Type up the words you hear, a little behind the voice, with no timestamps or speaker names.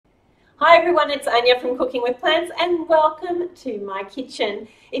Hi everyone, it's Anja from Cooking with Plants and welcome to my kitchen.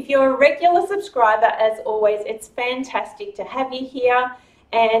 If you're a regular subscriber, as always, it's fantastic to have you here.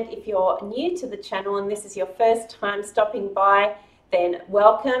 And if you're new to the channel and this is your first time stopping by, then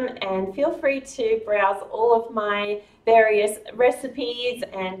welcome and feel free to browse all of my various recipes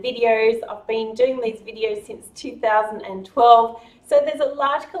and videos. I've been doing these videos since 2012, so there's a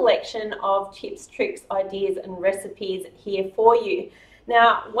large collection of tips, tricks, ideas and recipes here for you.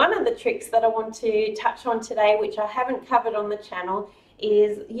 Now, one of the tricks that I want to touch on today, which I haven't covered on the channel,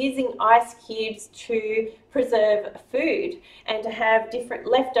 is using ice cubes to preserve food and to have different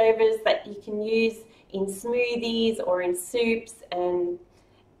leftovers that you can use in smoothies or in soups and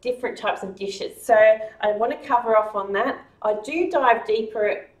different types of dishes. So I want to cover off on that. I do dive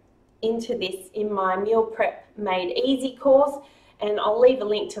deeper into this in my meal prep made easy course, and I'll leave a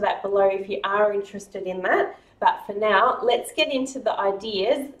link to that below if you are interested in that. But for now, let's get into the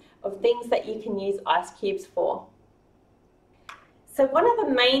ideas of things that you can use ice cubes for. So one of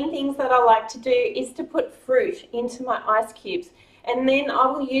the main things that I like to do is to put fruit into my ice cubes. And then I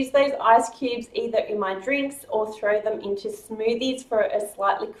will use those ice cubes either in my drinks or throw them into smoothies for a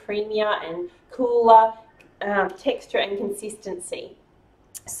slightly creamier and cooler texture and consistency.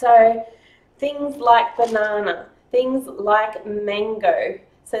 So things like banana, things like mango.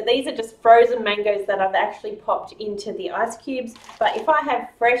 So these are just frozen mangoes that I've actually popped into the ice cubes. But if I have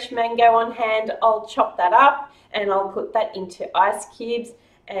fresh mango on hand, I'll chop that up and I'll put that into ice cubes.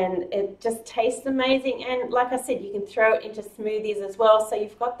 And it just tastes amazing. And like I said, you can throw it into smoothies as well. So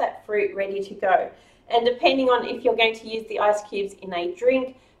you've got that fruit ready to go. And depending on if you're going to use the ice cubes in a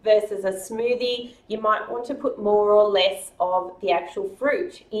drink versus a smoothie, you might want to put more or less of the actual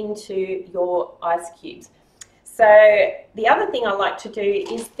fruit into your ice cubes. So the other thing I like to do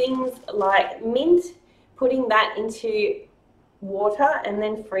is things like mint, putting that into water and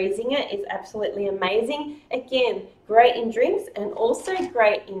then freezing it is absolutely amazing. Again, great in drinks and also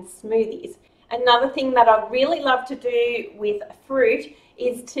great in smoothies. Another thing that I really love to do with fruit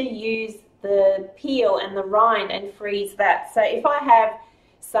is to use the peel and the rind and freeze that. So if I have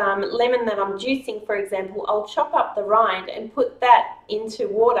some lemon that I'm juicing, for example, I'll chop up the rind and put that into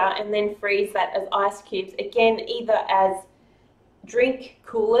water and then freeze that as ice cubes. Again, either as drink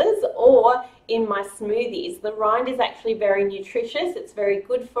coolers or in my smoothies. The rind is actually very nutritious. It's very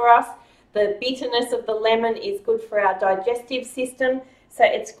good for us. The bitterness of the lemon is good for our digestive system. So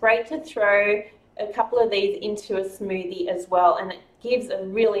it's great to throw a couple of these into a smoothie as well, and it gives a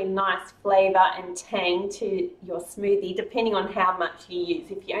really nice flavor and tang to your smoothie depending on how much you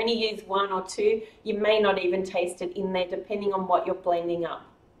use. If you only use one or two, you may not even taste it in there depending on what you're blending up.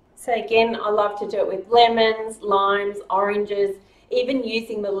 So again, I love to do it with lemons, limes, oranges, even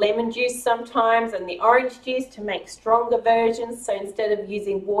using the lemon juice sometimes and the orange juice to make stronger versions. So instead of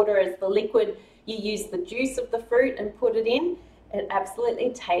using water as the liquid, you use the juice of the fruit and put it in. It absolutely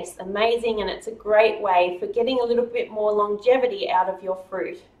tastes amazing, and it's a great way for getting a little bit more longevity out of your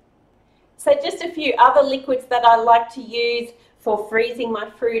fruit. So just a few other liquids that I like to use for freezing my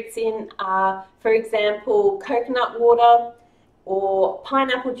fruits in are, for example, coconut water, or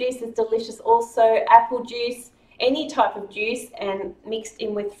pineapple juice is delicious also, apple juice. Any type of juice and mixed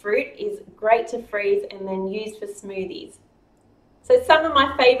in with fruit is great to freeze and then use for smoothies. So some of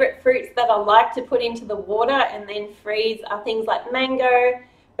my favorite fruits that I like to put into the water and then freeze are things like mango,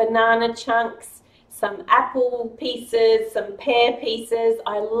 banana chunks, some apple pieces, some pear pieces.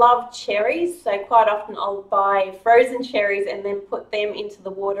 I love cherries, so quite often I'll buy frozen cherries and then put them into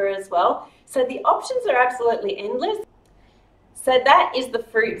the water as well. So the options are absolutely endless. So that is the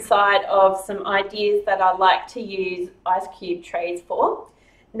fruit side of some ideas that I like to use ice cube trays for.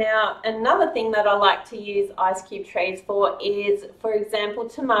 Now, another thing that I like to use ice cube trays for is, for example,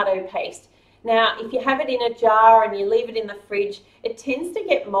 tomato paste. Now, if you have it in a jar and you leave it in the fridge, it tends to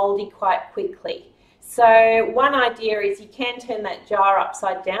get moldy quite quickly. So one idea is you can turn that jar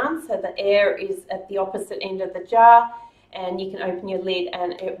upside down so the air is at the opposite end of the jar, and you can open your lid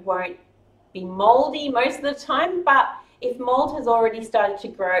and it won't be moldy most of the time, but if mold has already started to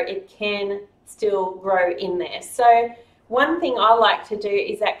grow, it can still grow in there. So one thing I like to do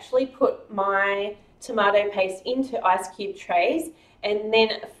is actually put my tomato paste into ice cube trays and then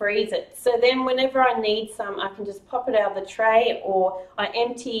freeze it. So then whenever I need some, I can just pop it out of the tray, or I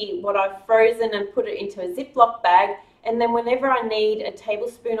empty what I've frozen and put it into a Ziploc bag. And then whenever I need a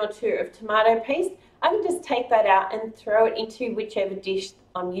tablespoon or two of tomato paste, I can just take that out and throw it into whichever dish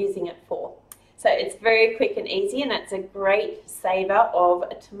I'm using it for. So it's very quick and easy, and it's a great saver of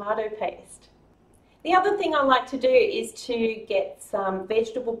a tomato paste. The other thing I like to do is to get some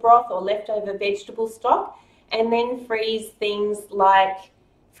vegetable broth or leftover vegetable stock and then freeze things like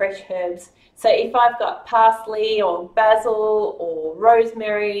fresh herbs. So if I've got parsley or basil or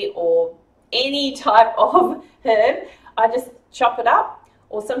rosemary or any type of herb, I just chop it up,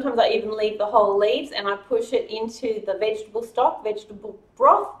 or sometimes I even leave the whole leaves and I push it into the vegetable stock, vegetable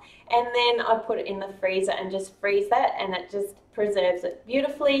broth, and then I put it in the freezer and just freeze that, and it just preserves it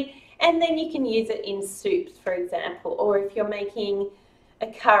beautifully. And then you can use it in soups, for example, or if you're making a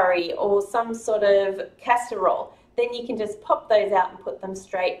curry or some sort of casserole, then you can just pop those out and put them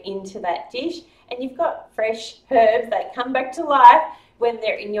straight into that dish, and you've got fresh herbs that come back to life when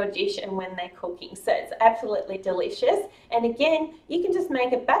they're in your dish and when they're cooking. So it's absolutely delicious. And again, you can just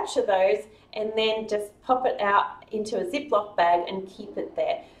make a batch of those and then just pop it out into a Ziploc bag and keep it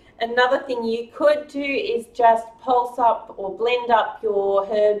there. Another thing you could do is just pulse up or blend up your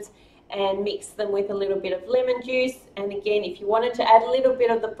herbs and mix them with a little bit of lemon juice. And again, if you wanted to add a little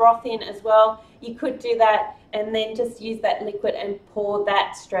bit of the broth in as well, you could do that, and then just use that liquid and pour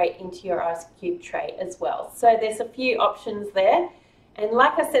that straight into your ice cube tray as well. So there's a few options there. And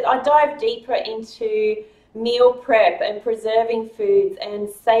like I said, I dive deeper into meal prep and preserving foods and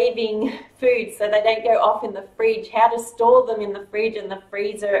saving foods so they don't go off in the fridge, how to store them in the fridge and the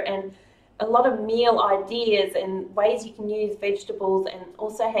freezer, and a lot of meal ideas and ways you can use vegetables, and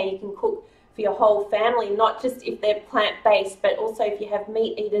also how you can cook for your whole family, not just if they're plant-based, but also if you have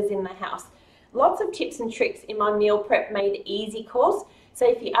meat eaters in the house. Lots of tips and tricks in my Meal Prep Made Easy course. So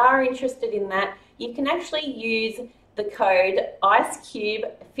if you are interested in that, you can actually use the code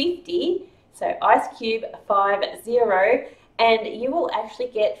IceCube50, so IceCube50, and you will actually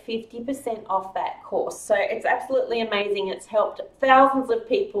get 50% off that course. So it's absolutely amazing. It's helped thousands of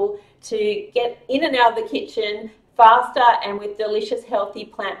people to get in and out of the kitchen faster and with delicious, healthy,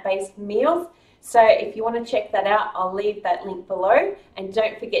 plant-based meals. So if you want to check that out, I'll leave that link below, and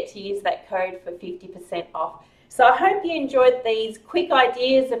don't forget to use that code for 50% off. So I hope you enjoyed these quick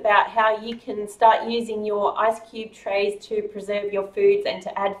ideas about how you can start using your ice cube trays to preserve your foods and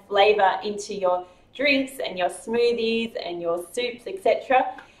to add flavor into your drinks and your smoothies and your soups, etc.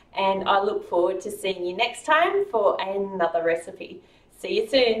 And I look forward to seeing you next time for another recipe. See you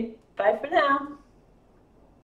soon. Bye for now.